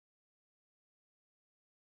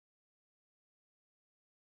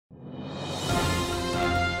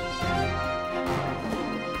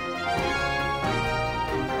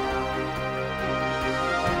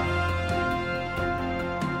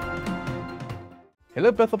Hello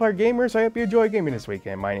Bethel Park Gamers, I hope you enjoy gaming this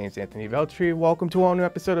weekend. My name is Anthony Veltri. Welcome to a new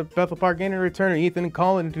episode of Bethel Park Gaming. Return Ethan and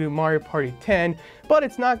Colin to do Mario Party 10, but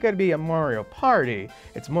it's not going to be a Mario Party.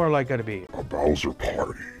 It's more like going to be a Bowser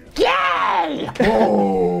Party. Yay!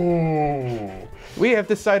 Oh! We have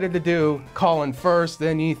decided to do Colin first,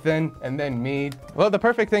 then Ethan, and then me. Well, the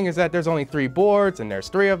perfect thing is that there's only 3 boards and there's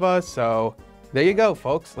 3 of us, so there you go,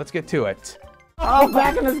 folks. Let's get to it. Oh,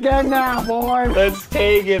 back in this game now, boy. Let's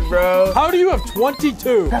take it, bro. How do you have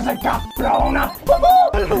 22? Because I got blown up.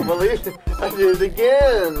 I don't believe it. I did it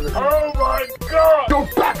again. Oh my god! Go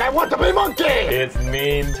back! I want to be monkey! It's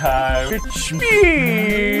mean time. It's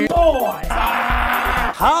me! Boy!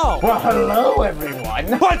 How? Well, hello,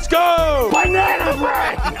 everyone. Let's go! Banana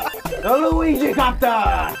brain! The Luigi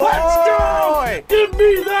Copter! Let's go! Give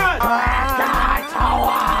me that!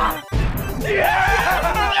 Yeah!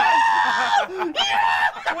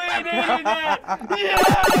 We needed it!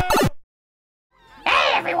 Yeah!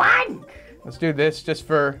 Hey, everyone! Let's do this just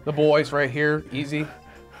for the boys right here. Easy.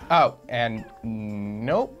 Oh, and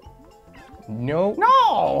nope. Nope.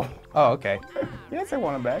 No! Oh, okay. Yes, I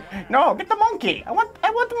want him back. No, get the monkey. I want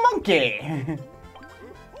the monkey.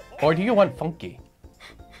 Or do you want funky?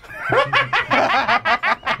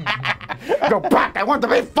 Go back! I want to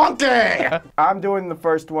be funky! I'm doing the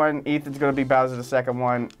first one. Ethan's gonna be Bowser the second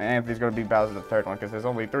one. And Anthony's gonna be Bowser the third one because there's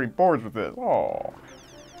only 3 boards with this. Oh.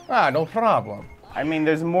 Ah, no problem. I mean,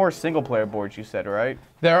 there's more single-player boards, you said, right?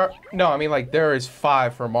 There is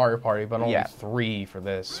 5 for Mario Party, but only 3 for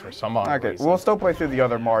this, for some odd reason. We'll still play through the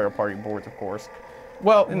other Mario Party boards, of course.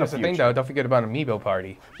 Well, that's the thing, though. Don't forget about Amiibo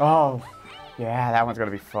Party. Oh, yeah, that one's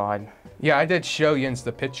gonna be fun. Yeah, I did show Jens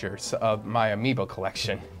the pictures of my Amiibo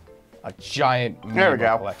collection. A giant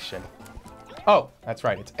Amiibo collection. Oh, that's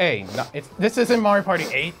right. It's A. This isn't Mario Party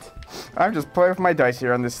 8. I'm just playing with my dice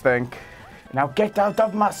here on this thing. Now get out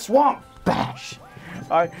of my swamp, bash!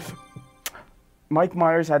 Mike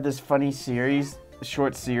Myers had this funny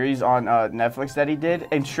short series on Netflix that he did,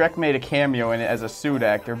 and Shrek made a cameo in it as a suit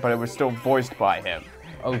actor, but it was still voiced by him.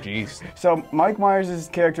 Oh, jeez. So Mike Myers'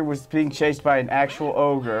 character was being chased by an actual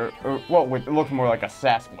ogre, or, well, it looked more like a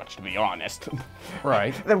Sasquatch, to be honest.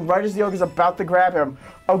 Right. Then right as the ogre's about to grab him,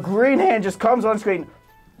 a green hand just comes on screen,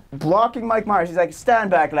 blocking Mike Myers. He's like,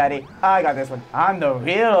 stand back, laddie. I got this one. I'm the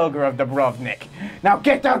real ogre of Dubrovnik. Now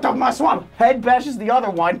get out of my swamp. Head bashes the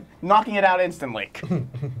other one, knocking it out instantly.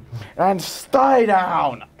 And stay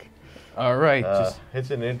down. All right.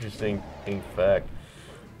 It's an interesting fact.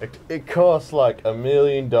 It costs like $1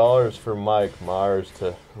 million for Mike Myers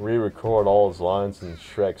to re-record all his lines in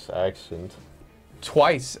Shrek's accent.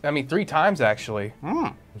 Twice. I mean, 3 times, actually.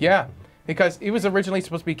 Yeah, because he was originally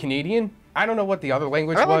supposed to be Canadian. I don't know what the other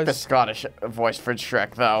language was. I like the Scottish voice for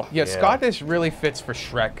Shrek, though. Yeah, Scottish really fits for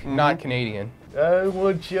Shrek, not Canadian. I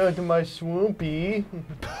want you out of my swampy.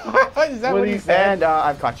 Is that what he said? And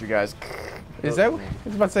I've caught you guys. Is that? I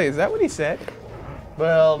was about to say, is that what he said?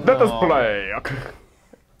 Well, no. Let us play.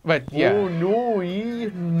 But yeah. Oh no!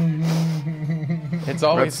 It's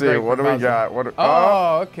always. Let's see. What do we got?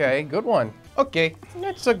 Oh, okay, good one. Okay,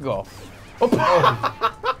 let's go.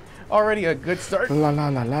 Oh. Already a good start. La la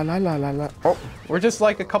la la la la la. Oh, we're just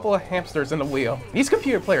like a couple of hamsters in a wheel. These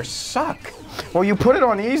computer players suck. Well, you put it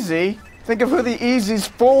on easy. Think of who the easy's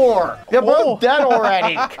for. They're both dead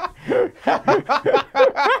already.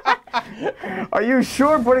 Are you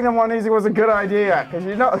sure putting them on easy was a good idea? Because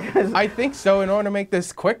you know. I think so. In order to make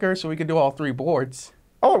this quicker, so we could do all 3 boards.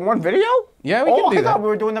 Oh, in one video? Yeah, we can do that. I thought we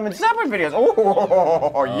were doing them in separate videos.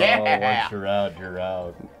 Oh, yeah. Once you're out, you're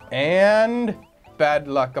out. And bad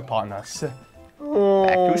luck upon us. Back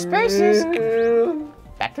to spaces.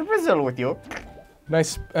 Back to Brazil with you.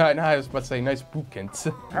 Nice, no, I was about to say nice bookends.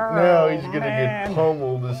 Now he's gonna get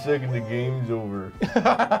pummeled the second the game's over.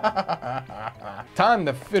 Time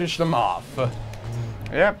to finish them off.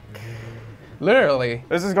 Yep. Literally.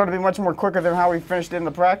 This is going to be much more quicker than how we finished in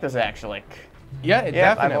the practice, actually. Yeah,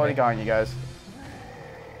 definitely. I've already gotten you guys.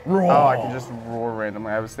 Roar. Oh, I can just roar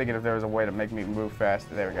randomly. I was thinking if there was a way to make me move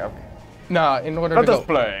faster. There we go. Nah, in order to go.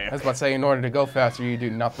 Play. I was about to say, in order to go faster, you do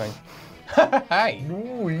nothing. Hey.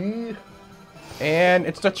 And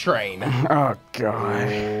it's the train. Oh, God.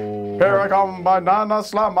 Here I come, banana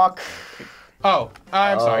slamak. Oh,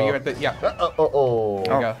 I'm sorry. You're at the, yeah. There you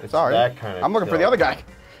go. Sorry. That kind of I'm looking for the other guy.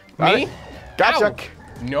 Me? Gotcha. Ow.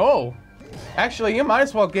 No. Actually, you might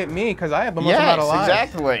as well get me, because I have the most amount of lives.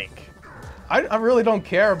 Exactly. I really don't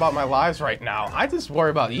care about my lives right now. I just worry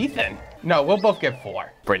about Ethan. No, we'll both get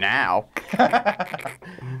 4. For now.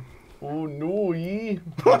 Oh, no.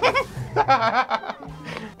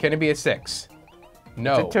 Can it be a 6?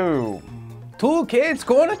 No. It's a 2. 2 kids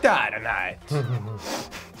gonna die tonight.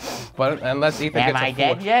 But unless Ethan Am gets a I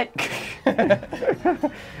four. dead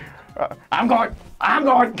yet? I'm going. I'm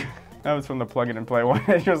going. That was from the plug it and play one.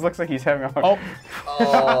 It just looks like he's having a Oh,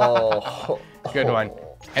 Oh. good one.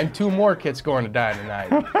 And 2 more kids going to die tonight.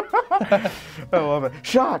 I love it.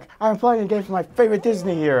 Shock! I'm playing a game for my favorite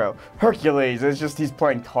Disney hero, Hercules. It's just he's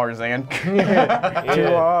playing Tarzan.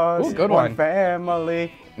 To us, Ooh, good one one.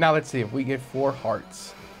 family. Now let's see if we get 4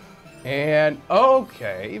 hearts. And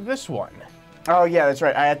okay, this one. Oh yeah, that's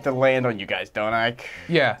right. I have to land on you guys, don't I?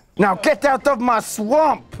 Yeah. Now get out of my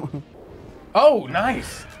swamp! Oh,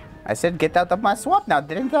 nice. I said get out of my swamp now,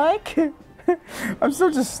 didn't I? I'm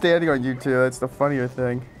still just standing on you two. That's the funnier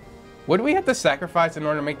thing. What do we have to sacrifice in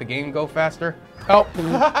order to make the game go faster? Oh.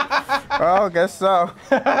 Oh, guess so.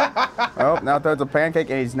 Oh, now there's a pancake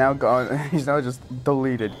and he's now gone. He's now just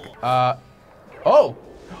deleted. Oh. Oh.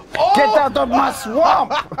 Get out of my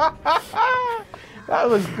swamp! That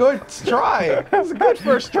was good try. That was a good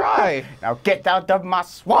first try. Now get out of my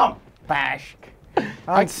swamp, Bash.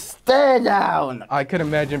 Stay down. I could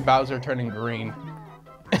imagine Bowser turning green.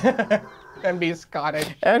 And be Scottish.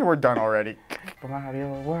 And we're done already.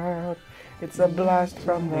 Mario World, it's a blast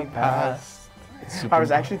from the past. I was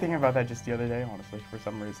actually thinking about that just the other day, honestly, for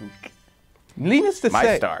some reason. Needless to My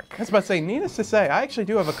say, Stark. I was about to say, needless to say, I actually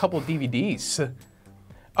do have a couple DVDs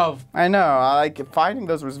of. I know, finding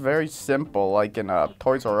those was very simple, like in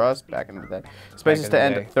Toys R Us back in the day. Spaces in to the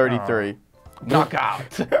end day. at 33.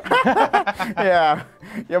 Knockout. Yeah,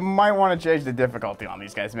 you might want to change the difficulty on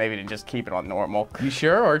these guys, maybe to just keep it on normal. You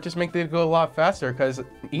sure? Or just make it go a lot faster, because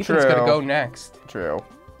Ethan's True. going to go next. True.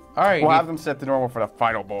 All right. We'll have them set to normal for the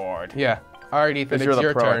final board. Yeah. All right, Ethan, Because you're it's the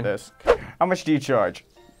your pro at turn. this. How much do you charge?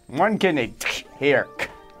 1 kidney. Here.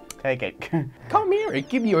 Take it. Come here and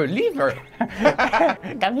give me your liver.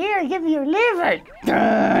 Come here and give me your liver.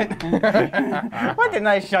 What a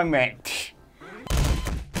nice young man.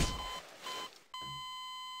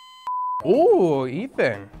 Ooh,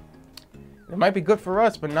 Ethan. It might be good for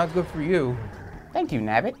us, but not good for you. Thank you,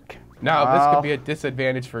 Nabbit. Now, this could be a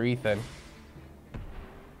disadvantage for Ethan.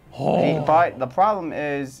 Oh, But the problem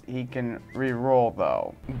is he can re-roll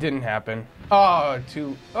though. didn't happen. Oh,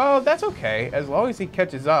 that's okay. As long as he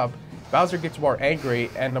catches up, Bowser gets more angry,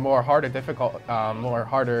 and the more harder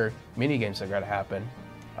mini games are gonna happen.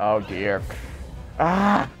 Oh dear.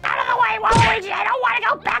 Out of the way, Waluigi! I don't want to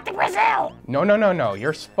go back to Brazil! No.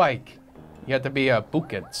 You're Spike. You have to be a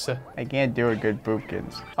Bookins. I can't do a good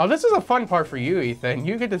Bookins. Oh, this is a fun part for you, Ethan.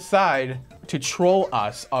 You can decide to troll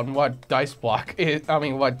us on what dice block is. I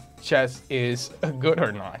mean, what chess is good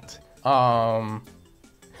or not.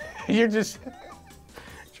 You're just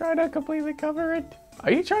trying to completely cover it.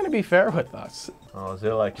 Are you trying to be fair with us? Oh, is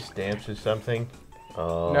there like stamps or something?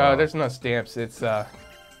 No, there's no stamps. It's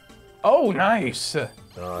Oh, nice. Oh,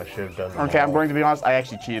 I should have done that. Okay, I'm going to be honest. I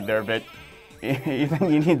actually cheated there a bit.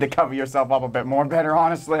 Ethan, you need to cover yourself up a bit more better,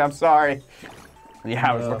 honestly. I'm sorry.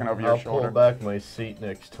 Yeah, I was looking over your shoulder. I'll pull back my seat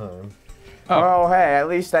next time. Oh, hey, at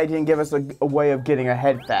least I didn't give us a way of getting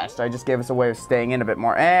ahead fast. I just gave us a way of staying in a bit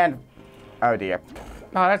more. And, oh dear.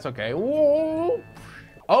 Oh, that's okay. Whoa.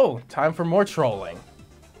 Oh, time for more trolling.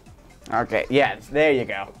 Okay, yes, there you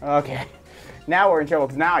go. Okay. Now we're in trouble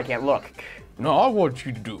because now I can't look. Now, all I want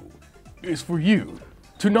you to do is for you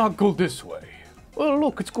to not go this way. Well,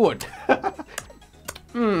 look, it's good.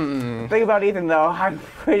 Think about Ethan, though. I'm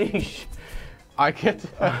pretty I get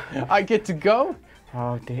to go?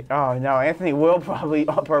 Oh, dear. Oh, no. Anthony will probably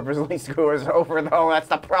purposely screw us over, though. That's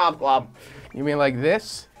the problem. You mean like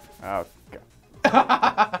this? Oh,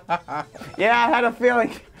 God. Yeah, I had a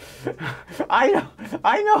feeling.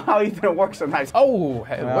 I know how Ethan works sometimes. Oh,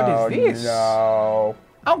 hey, what is this? No.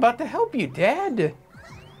 I'm about to help you, Dad.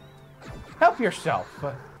 Help yourself.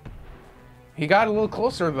 He got a little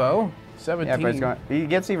closer, though. 17. Yeah, but he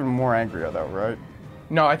gets even more angrier, though, right?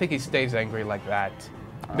 No, I think he stays angry like that.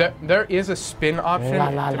 There is a spin option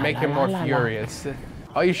to make him more furious.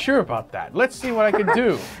 Are you sure about that? Let's see what I can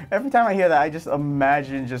do. Every time I hear that, I just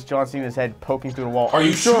imagine just John Cena's head poking through the wall. Are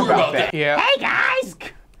you sure about that? Yeah. Hey, guys!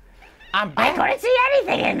 I'm I back. couldn't see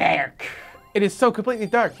anything in there. It is so completely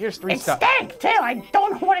dark. Here's 3 It stuff. stank, too. I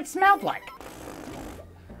don't know what it smelled like.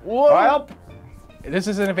 Whoa. Well, This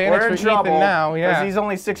is an we're advantage in for trouble. Ethan now. Yeah. He's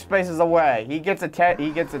only 6 spaces away. He gets a 10. He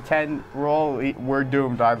gets a 10 roll. We're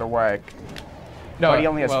doomed either way. No, But he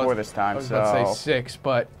only has 4 this time, I was about to say 6,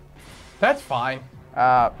 but that's fine.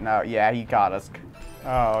 No, yeah, he got us.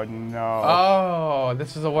 Oh no. Oh,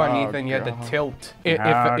 this is the one, Oh, Ethan. You had to God. tilt.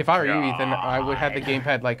 Oh, If I were you, Ethan, I would have the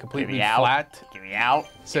gamepad like completely flat, Give me out.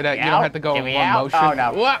 so that Give you me don't out. have to go Give in me one out. motion. Oh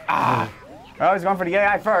no. Wha- Ah. Oh, he's going for the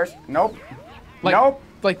AI first. Nope. Like- Nope.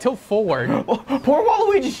 like tilt forward. Poor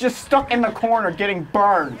Waluigi's just stuck in the corner getting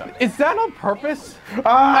burned. Is that on purpose?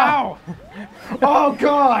 Ow! Oh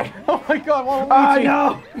God! Oh my God, Waluigi!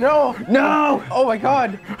 No! No! No! Oh my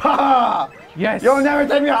God! Ha! Yes! You'll never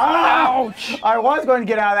take me out! Ouch! I was going to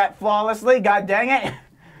get out of that flawlessly, god dang it!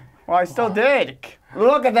 Well, I still did.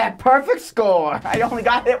 Look at that perfect score! I only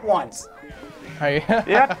got hit once.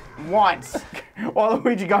 Yep, once. Poor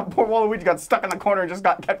Waluigi got stuck in the corner and just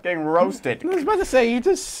kept getting roasted. I was about to say, you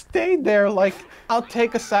just stayed there like, I'll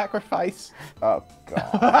take a sacrifice. Oh,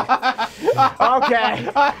 God. Okay,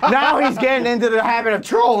 now he's getting into the habit of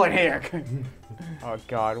trolling here. Oh,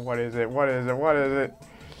 God, what is it? What is it? What is it?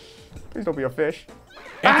 Please don't be a fish.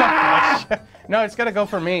 It's a fish. No, it's gonna go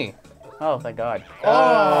for me. Oh, thank God.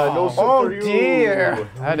 No soup Oh, for you. dear.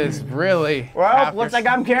 That is really... Well, looks like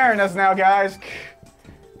I'm carrying this now, guys.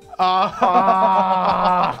 No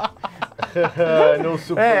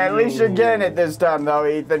soup Hey, for at least you. you're getting it this time, though,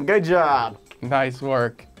 Ethan. Good job. Nice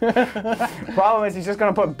work. Problem is, he's just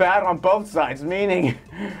gonna put bad on both sides, meaning...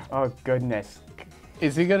 Oh, goodness.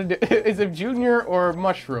 Is he gonna do... Is it Junior or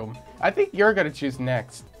Mushroom? I think you're gonna choose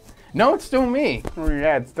next. No, it's still me.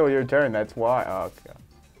 Yeah, it's still your turn, that's why. Oh, God.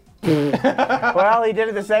 Well, he did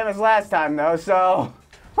it the same as last time, though, so...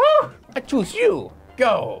 Woo! I choose you.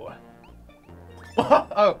 Go.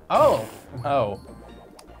 Oh.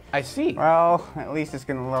 I see. Well, at least it's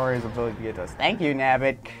gonna lower his ability to get to us. Thank you,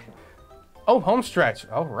 Nabbit. Oh, home stretch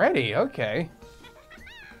already. Okay.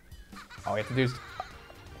 All we have to do is...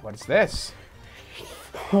 What is this?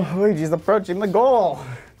 Luigi's approaching the goal.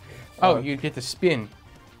 Oh, you get to spin.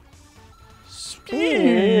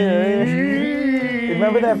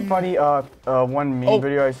 Remember that funny one meme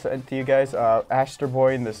video I sent to you guys? Aster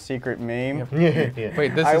Boy and the secret meme? Yeah.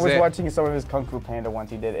 Wait, this I is was it. watching some of his Kung Fu Panda once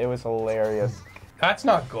he did. It was hilarious. That's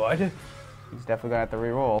not good. He's definitely gonna have to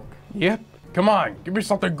re-roll. Yep. Come on, give me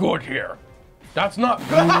something good here. That's not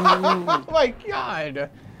good. Oh my God.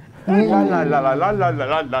 La la la la la la la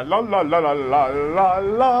la la la la la la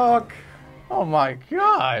la. Oh my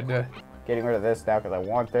God. Getting rid of this now because I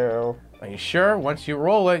want to. Are you sure? Once you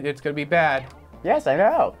roll it, it's gonna be bad. Yes, I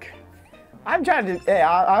know. I'm trying to. Hey,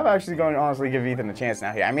 I'm actually going to honestly give Ethan a chance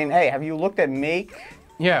now here. I mean, hey, have you looked at Make?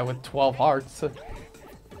 Yeah, with 12 hearts.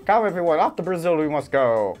 Come everyone, off to Brazil we must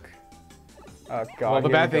go. Oh God. Well, the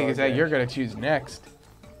here bad we thing go is that again. you're gonna choose next.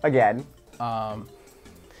 Again.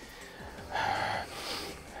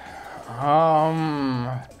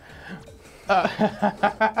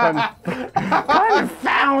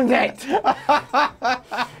 Confound it!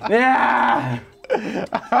 Yeah.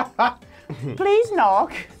 Please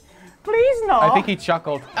knock. Please knock. I think he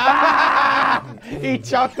chuckled. He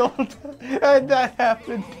chuckled, and that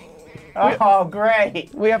happened. Oh, great.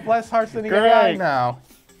 We have less hearts than the other Great. guy now.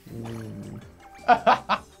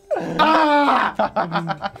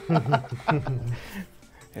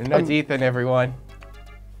 And that's Ethan, everyone.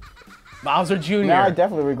 Bowser Jr. Now I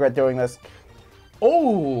definitely regret doing this.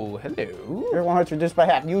 Oh, hello. Everyone hurts reduced by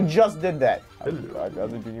half. You just did that.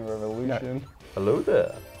 Bowser Jr. Revolution. Hello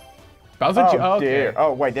there. Bowser Jr. Oh Okay. dear.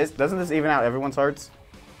 Oh wait, doesn't this even out everyone's hearts?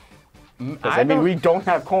 'Cause, I mean, don't- we don't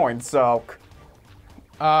have coins, so.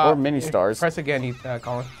 Or mini stars. Press again,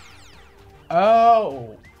 Colin.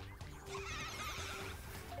 Oh.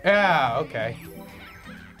 Yeah, okay.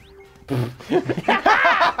 No,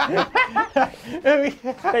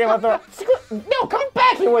 come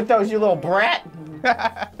back here with those, you little brat.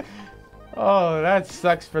 Oh, that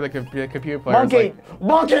sucks for the computer players. Monkey,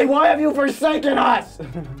 Monkey, why have you forsaken us?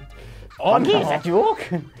 Oh, Monkey, no. is that you?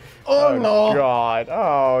 Oh, no. God.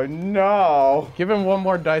 Oh no. Give him one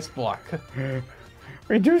more dice block.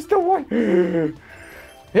 Reduce to one.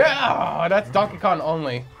 Yeah, that's Donkey Kong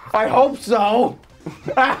only. I hope so.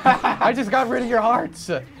 I just got rid of your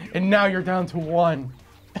hearts, and now you're down to 1.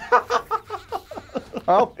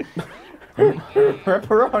 Oh.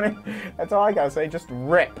 Ripperoni. That's all I gotta say. Just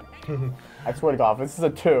rip. I swear to God, if this is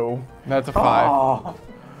a 2. That's a 5. Oh,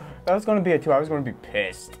 that was gonna be a 2. I was gonna be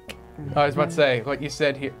pissed. I was about to say what you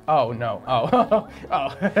said here. Oh no. Oh.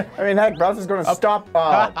 Oh. I mean, heck, Bowser's gonna stop.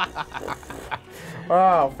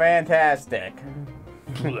 Oh, fantastic.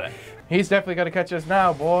 He's definitely gonna catch us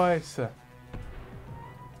now, boys.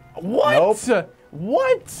 What? Nope.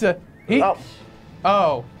 What? He? Oh.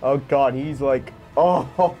 Oh. Oh God, he's like,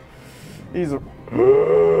 oh, he's.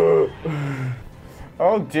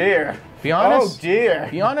 Oh dear. Be honest. Oh dear.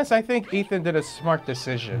 Be honest. I think Ethan did a smart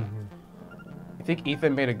decision. I think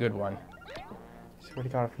Ethan made a good one. Swear to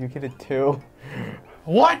God, if you get a 2.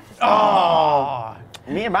 What? Oh.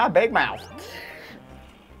 Me and my big mouth.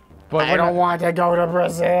 But I don't want to go to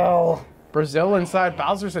Brazil. Brazil inside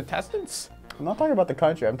Bowser's intestines? I'm not talking about the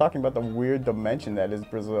country. I'm talking about the weird dimension that is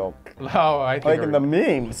Brazil. Oh, I think. Like in the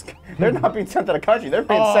memes. They're not being sent to the country. They're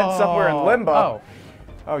being sent somewhere in limbo. Oh.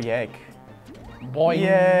 Oh, yank. Boy.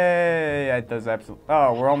 Yay. That does absolutely.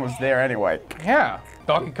 Oh, we're almost there anyway. Yeah.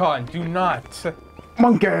 Donkey Kong, do not.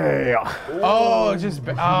 Monkey. Oh,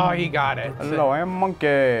 oh, he got it. Hello, I'm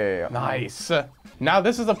Monkey. Nice. Now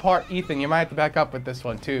this is a part, Ethan, you might have to back up with this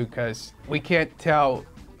one too, because we can't tell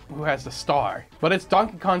who has the star. But it's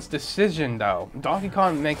Donkey Kong's decision, though. Donkey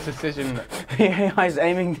Kong makes decision. Yeah, he's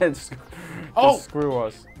aiming to screw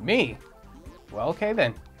us. Me? Well, okay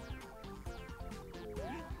then.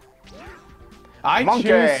 I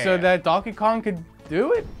choose so that Donkey Kong could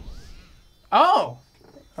do it? Oh!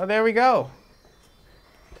 Oh, there we go.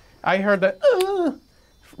 I heard that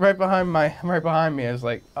right behind me. I was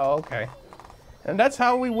like, oh, okay. And that's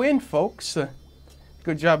how we win, folks.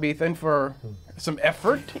 Good job, Ethan, for some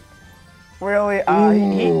effort. Really? I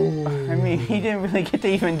mean, he didn't really get to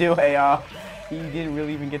even do a. He didn't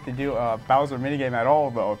really even get to do a Bowser minigame at all,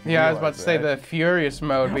 though. Yeah, I was about to say the Furious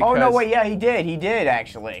mode. Because, oh no, wait, yeah, he did. He did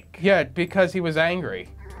actually. Yeah, because he was angry.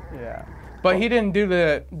 Yeah. But he didn't do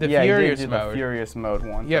the Furious mode. The Furious mode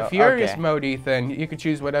one. Yeah, Furious mode, Ethan. You could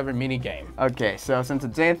choose whatever minigame. Okay, so since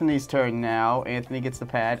it's Anthony's turn now, Anthony gets the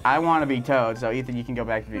pad. I want to be Toad, so Ethan, you can go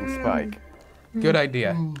back to being Spike. Good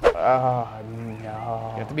idea. Oh,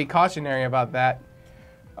 no. You have to be cautionary about that.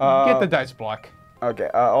 Get the dice block. Okay,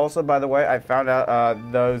 also, by the way, I found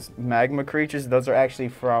out those magma creatures, those are actually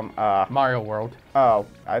from... Mario World. Oh,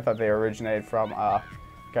 I thought they originated from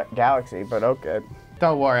Galaxy, but okay.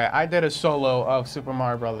 Don't worry, I did a solo of Super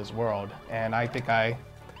Mario Brothers World, and I think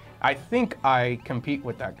I compete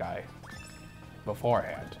with that guy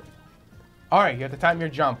beforehand. All right, you have to time your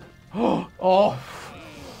jump. Oh!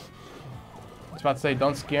 I was about to say,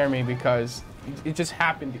 don't scare me because it just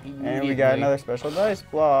happened immediately. And we got another special dice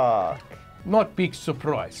block. Not big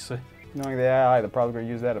surprise. Knowing the AI, they're probably gonna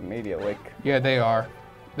use that immediately. Yeah, they are.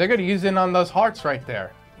 They're gonna use it on those hearts right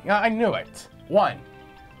there. Yeah, I knew it. 1.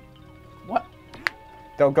 What?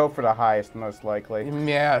 They'll go for the highest, most likely.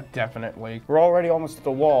 Yeah, definitely. We're already almost at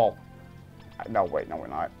the wall. No, wait, no, we're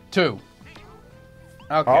not. 2.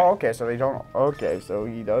 Okay. Oh, okay, so they don't. Okay, so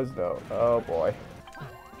he does, though. Oh, boy.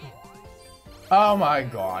 Oh, my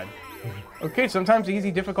God. Okay, sometimes easy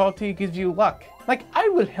difficulty gives you luck. Like, I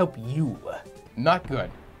will help you. Not good.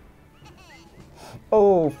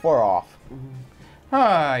 Oh, 4 off.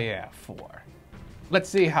 Ah, yeah, 4. Let's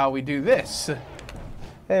see how we do this.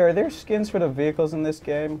 Hey, are there skins for the vehicles in this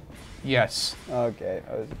game? Yes. Okay,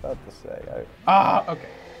 I was about to say. Okay.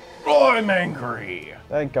 Oh, I'm angry.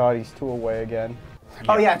 Thank God he's 2 away again. Yeah.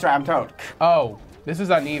 Oh, yeah, that's right, I'm Toad. Oh, this is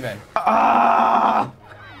uneven. Ah!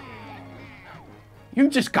 You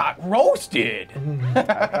just got roasted.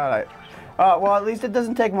 Well, at least it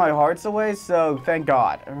doesn't take my hearts away, so thank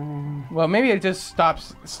God. Well, maybe it just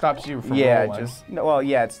stops you from rolling.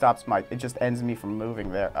 It just ends me from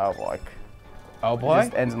moving there. Oh, boy. Oh, boy? It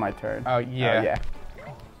just ends my turn. Oh, yeah. Yeah.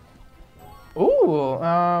 Ooh,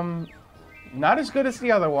 not as good as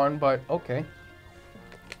the other one, but okay.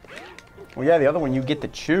 Well, yeah, the other one you get to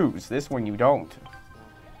choose. This one you don't.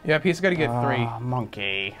 Yep, he's gonna get 3.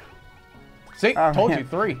 Monkey. See, told you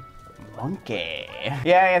 3. Monkey.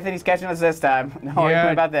 Yeah, Anthony's catching us this time. No worry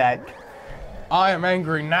about that. I am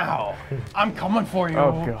angry now. I'm coming for you.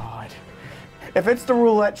 Oh, God. If it's the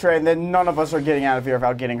roulette train, then none of us are getting out of here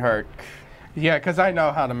without getting hurt. Yeah, because I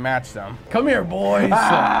know how to match them. Come here, boys.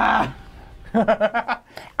 Ah! I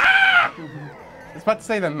was about to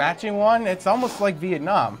say the matching one. It's almost like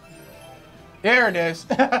Vietnam. There it is.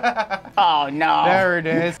 Oh, no. There it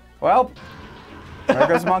is. Well, there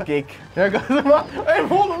goes Monkey. There goes the monkey. And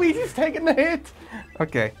Waluigi's taking the hit.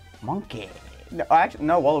 Okay. Monkey. No, actually,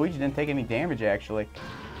 no, Waluigi didn't take any damage, actually.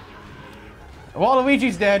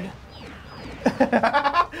 Waluigi's dead.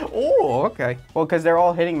 Oh, okay. Well, because they're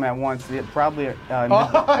all hitting him at once. It probably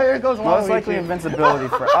Oh, here goes Waluigi. most likely invincibility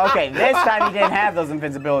frames. Okay, this time he didn't have those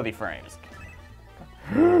invincibility frames.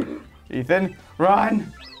 Ethan,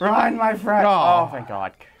 run! Run, my friend! Oh. Oh, thank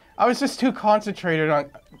God. I was just too concentrated on...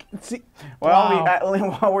 See, Well,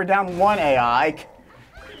 wow. we're down 1 AI.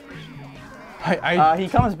 He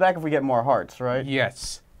comes back if we get more hearts, right?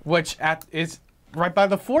 Yes, which is right by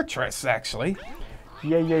the fortress, actually.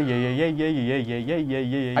 Yeah.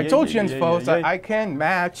 I told you, folks, I can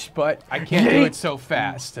match, but I can't do it so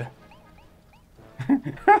fast.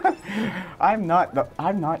 I'm not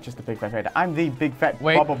just a big fat fan. I'm the big fat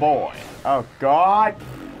Bubba boy. Oh God.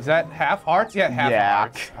 Is that half hearts? Yeah, half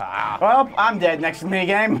hearts. Ah. Well, I'm dead next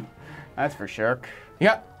minigame. That's for sure.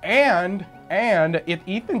 Yeah, and if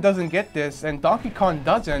Ethan doesn't get this and Donkey Kong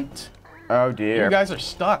doesn't, oh dear, you guys are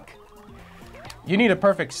stuck. You need a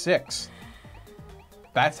perfect 6.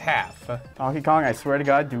 That's half. Donkey Kong, I swear to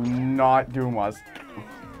God, do not doom us.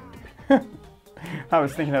 I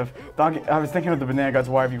was thinking of the Banana Guts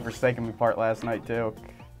Why Have You Forsaken Me part last night too.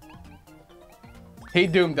 He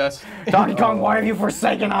doomed us. Donkey Kong, why have you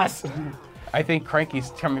forsaken us? I think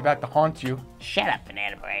Cranky's coming back to haunt you. Shut up,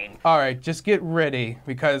 Banana Brain. All right, just get ready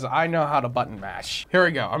because I know how to button mash. Here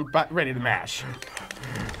we go. I'm ready to mash.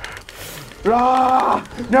 Ah!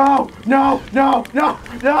 No! No! No! No!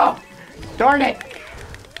 No! Darn it!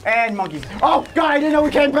 And monkeys. Oh God! I didn't know we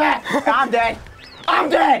came back. I'm dead. I'm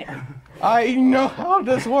dead. I know how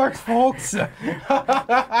this works, folks. I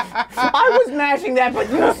was mashing that, but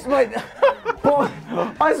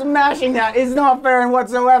us mashing that is not fair in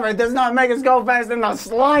whatsoever. It does not make us go fast in the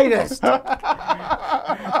slightest.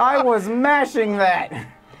 I was mashing that.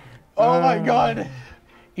 Oh my God.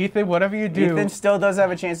 Ethan, whatever you do. Ethan still does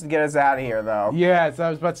have a chance to get us out of here, though. Yes, I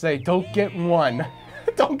was about to say, don't get one.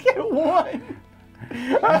 Don't get one.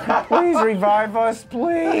 Please revive us,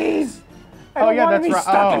 please. I don't yeah, want that's to be right.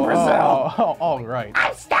 stuck in Brazil. All right.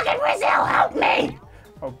 I'm stuck in Brazil, help me!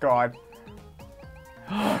 Oh God.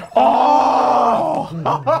 Oh!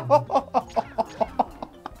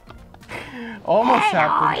 Almost Hey, how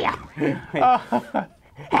are happened. ya?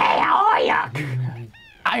 Hey, how are ya?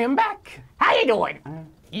 I am back. How you doing?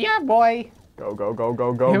 Yeah, boy. Go, go, go,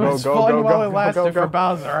 go, go, It go, was go, fun go, while go, it lasted go, for go.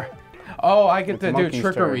 Bowser. Oh, I get It's to do Monkey's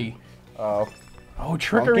trickery. Oh. Oh,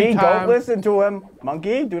 trickery Monkey, time. don't listen to him.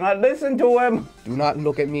 Monkey, do not listen to him. Do not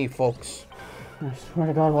look at me, folks. I swear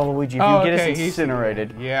to God, Waluigi, if you Oh, get okay, us he's-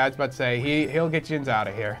 incinerated. Yeah, I was about to say, he'll get you out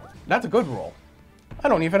of here. That's a good roll. I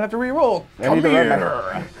don't even have to re-roll. Come neither am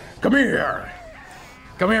here. Come here.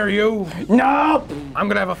 Come here, you. No! I'm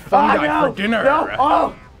gonna have a fungi no, for dinner. No!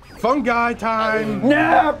 Oh! Fungi time.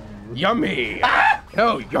 No! Yummy.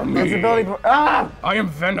 Oh, yummy. Invisibility. Ah! I am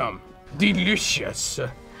Venom. Delicious.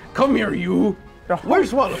 Come here, you.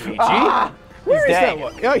 Where's Waluigi? Ah! Where is dead. that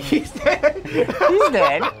one? Oh, he's dead. He's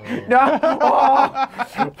dead. No!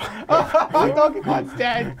 Oh! Donkey Kong's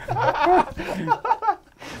dead.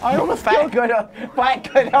 I almost Fight killed.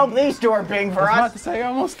 could help these two are being for I was about us. to say I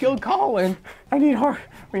almost killed Colin. I need heart.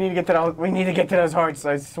 We need to get to those. We need to get to those hearts.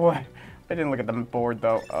 I swear. I didn't look at the board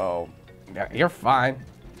though. Oh. Yeah, you're fine.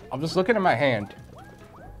 I'm just looking at my hand.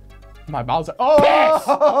 My Bowser.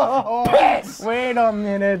 Oh! Piss! Wait a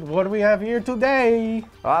minute. What do we have here today?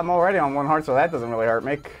 Well, I'm already on one heart, so that doesn't really hurt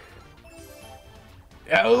me.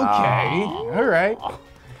 Okay. All right.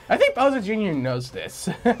 I think Bowser Jr. knows this.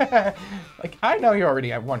 Like, I know you already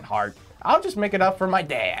have one heart. I'll just make it up for my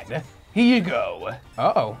dad. Here you go.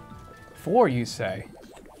 Uh-oh. 4, you say?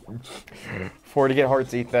 4 to get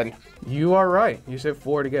hearts, Ethan. You are right. You said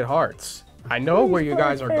 4 to get hearts. I know where you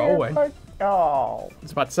guys are going. I Oh.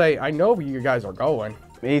 was about to say, I know where you guys are going.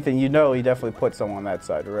 Ethan, you know he definitely put some on that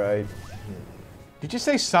side, right? Did you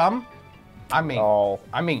say some? I mean, All.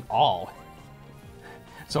 I mean all.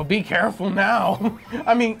 So be careful now.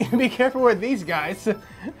 I mean, be careful with these guys.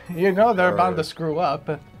 You know they're bound to screw up.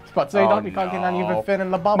 I was about to say, Oh, Donkey Kong cannot no. even fit in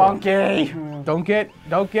the bubble. Monkey! Don't get,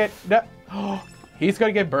 he's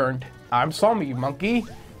gonna get burned. I'm sorry, monkey.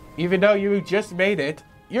 Even though you just made it,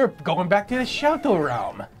 you're going back to the Shoto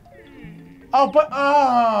realm. Oh, but,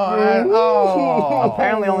 oh,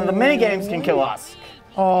 Apparently only the minigames can kill us.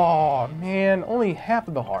 oh, man, only half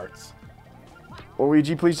of the hearts.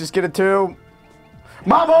 Luigi, please just get a 2.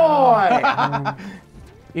 My boy!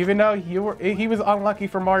 Even though he was unlucky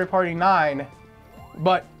for Mario Party 9,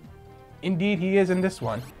 but indeed he is in this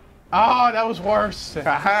one. Oh, that was worse.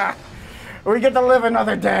 We get to live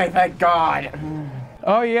another day, thank God.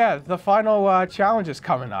 Oh yeah, the final challenge is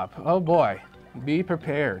coming up. Oh boy, be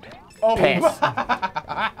prepared. Oh, Piss.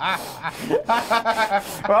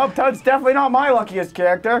 Well, Toad's definitely not my luckiest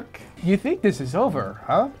character. You think this is over,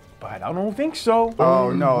 huh? But I don't think so.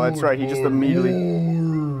 Oh no, that's right. He just immediately.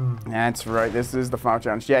 That's right. This is the final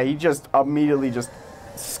challenge. Yeah, he just immediately just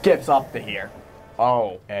skips up to here.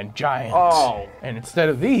 Oh, and giant. Oh. And instead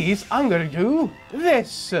of these, I'm gonna do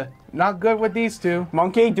this. Not good with these two.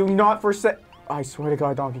 Monkey, do not forsake. I swear to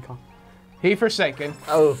God, Donkey Kong. He forsaken.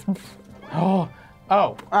 Oh. Oh,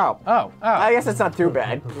 oh, Oh. oh, oh. I guess it's not too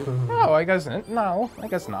bad. No, I guess not. No, I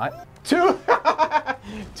guess not. 2.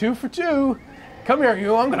 2 for 2. Come here,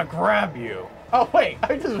 you. I'm gonna grab you. Oh wait,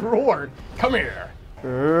 I just roared. Come here.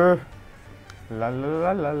 La la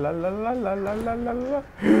la la la la la la la la la.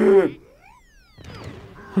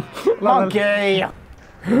 Monkey.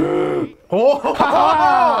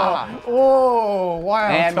 Oh, oh, wow.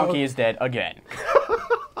 And Monkey is dead again.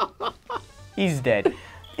 He's dead.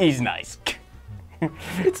 He's nice.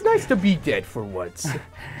 It's nice to be dead for once.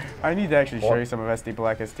 I need to actually show you some of SD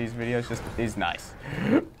Black ST's videos. Just he's nice.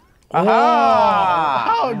 Aha!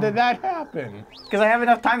 How did that happen? Because I have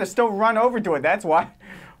enough time to still run over to it. That's why.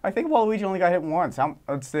 I think Waluigi only got hit once.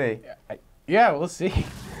 Let's see. Yeah, we'll see.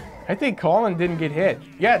 I think Colin didn't get hit.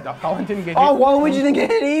 Yeah, Colin didn't get hit. Oh, Waluigi didn't get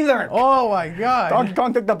hit either. Oh my God. Donkey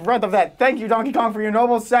Kong took the brunt of that. Thank you, Donkey Kong, for your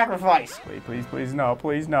noble sacrifice. Please, please, please, no,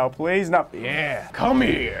 please, no, please, no. Yeah, come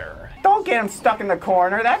here. Don't get him stuck in the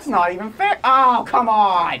corner. That's not even fair. Oh, come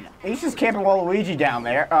on. He's just camping Waluigi down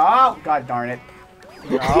there. Oh, God darn it.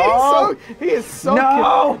 No. He is so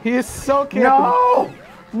No. He is so camping. No.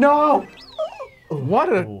 No. What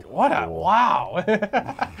a wow.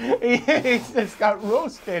 he just got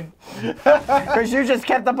roasted. Because you just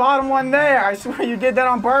kept the bottom one there. I swear you did that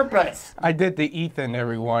on purpose. I did the Ethan,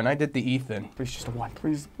 everyone. I did the Ethan. Please, just a one.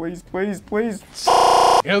 Please, please, please, please.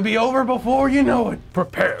 It'll be over before you know it.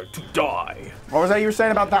 Prepare to die. What was that you were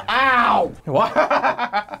saying about the ow? What?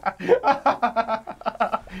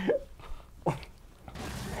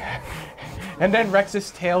 And then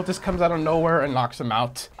Rex's tail just comes out of nowhere and knocks him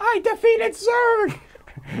out. I defeated Zerg!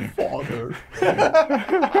 Father.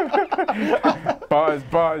 Buzz.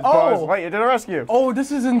 Wait, you did a rescue. Oh,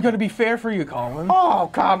 this isn't going to be fair for you, Colin.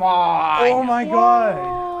 Oh, come on. Oh my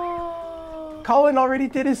God. Colin already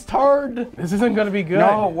did his turn. This isn't going to be good.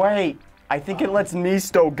 No, wait. I think it lets me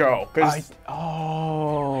still go.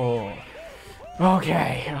 Oh.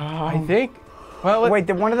 Okay. I think. Well, Wait,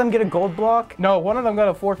 did one of them get a gold block? No, one of them got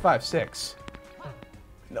a 4, 5, 6.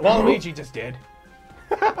 Waluigi just did.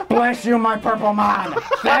 Bless you, my purple man.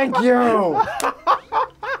 Thank you.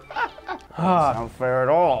 Not unfair at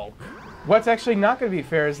all. What's actually not going to be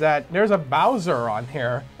fair is that there's a Bowser on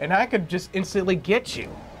here, and I could just instantly get you.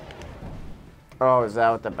 Oh, is that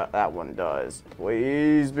what that one does?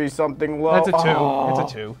 Please be something low. That's a 2. Oh.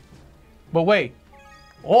 It's a 2. But wait.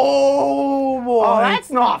 Oh, boy. Oh,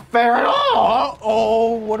 that's not fair at all.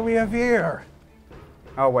 Uh-oh. What do we have here?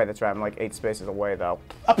 Oh, wait, that's right. I'm like 8 spaces away, though.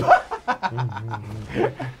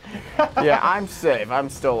 Yeah, I'm safe. I'm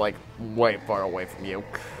still, like, way far away from you.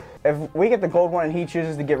 If we get the gold one and he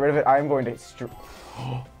chooses to get rid of it, I'm going to...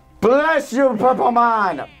 Bless you, purple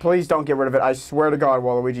man! Please don't get rid of it. I swear to God,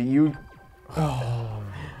 Waluigi, you... Oh,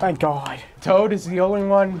 thank God. Toad is the only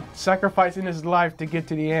one sacrificing his life to get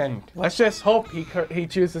to the end. Let's just hope he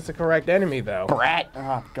chooses the correct enemy, though. Brat.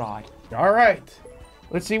 Oh, God. All right.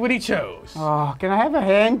 Let's see what he chose. Oh, can I have a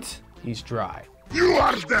hint? He's dry. You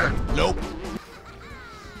understand? Nope.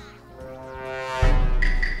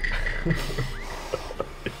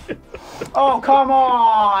 Oh, come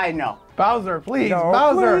on! Bowser, please, No,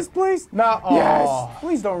 Bowser. please, please. No. Yes. Oh.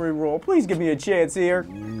 Please don't re-roll. Please give me a chance here.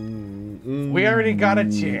 We already got a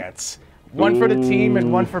chance. One for the team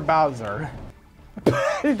and one for Bowser.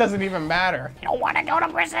 It doesn't even matter. You want to go to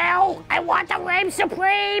Brazil? I want to reign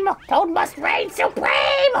supreme. Toad must reign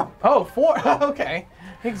supreme. Oh, 4. Okay.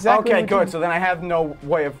 Exactly. Okay, what good. you- So then I have no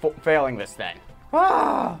way of failing this then.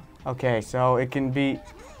 Ah. Okay, so it can be...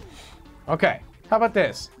 Okay. How about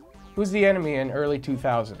this? Who's the enemy in early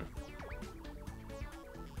 2000?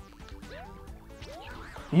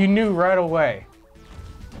 You knew right away.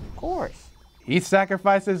 Of course. He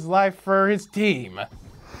sacrificed his life for his team.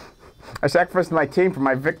 I sacrificed my team for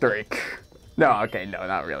my victory. No, okay, no,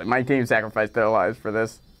 not really. My team sacrificed their lives for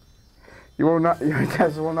this. You will not... Your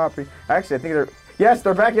guys will not be... Actually, I think they're... Yes,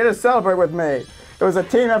 they're back here to celebrate with me. It was a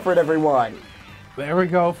team effort, everyone. There we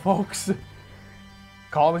go, folks.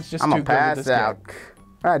 Colin's just I'm too gonna good with pass this out. game.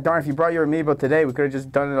 Ah, darn, if you brought your amiibo today, we could have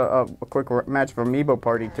just done a quick match for amiibo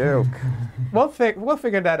party, too. We'll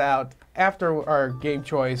figure that out after our game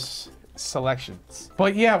choice selections.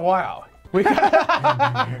 But yeah, wow. We got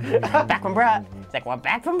Back from it's like we're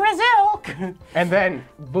back from Brazil. and then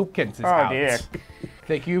Boopkins is out. dear.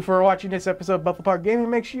 Thank you for watching this episode of Bethel Park Gaming.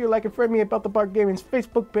 Make sure you like and friend me at Bethel Park Gaming's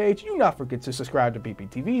Facebook page. Do not forget to subscribe to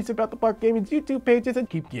BPTV's at Bethel Park Gaming's YouTube pages and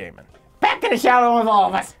keep gaming. Back to the shadow with all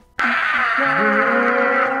of us.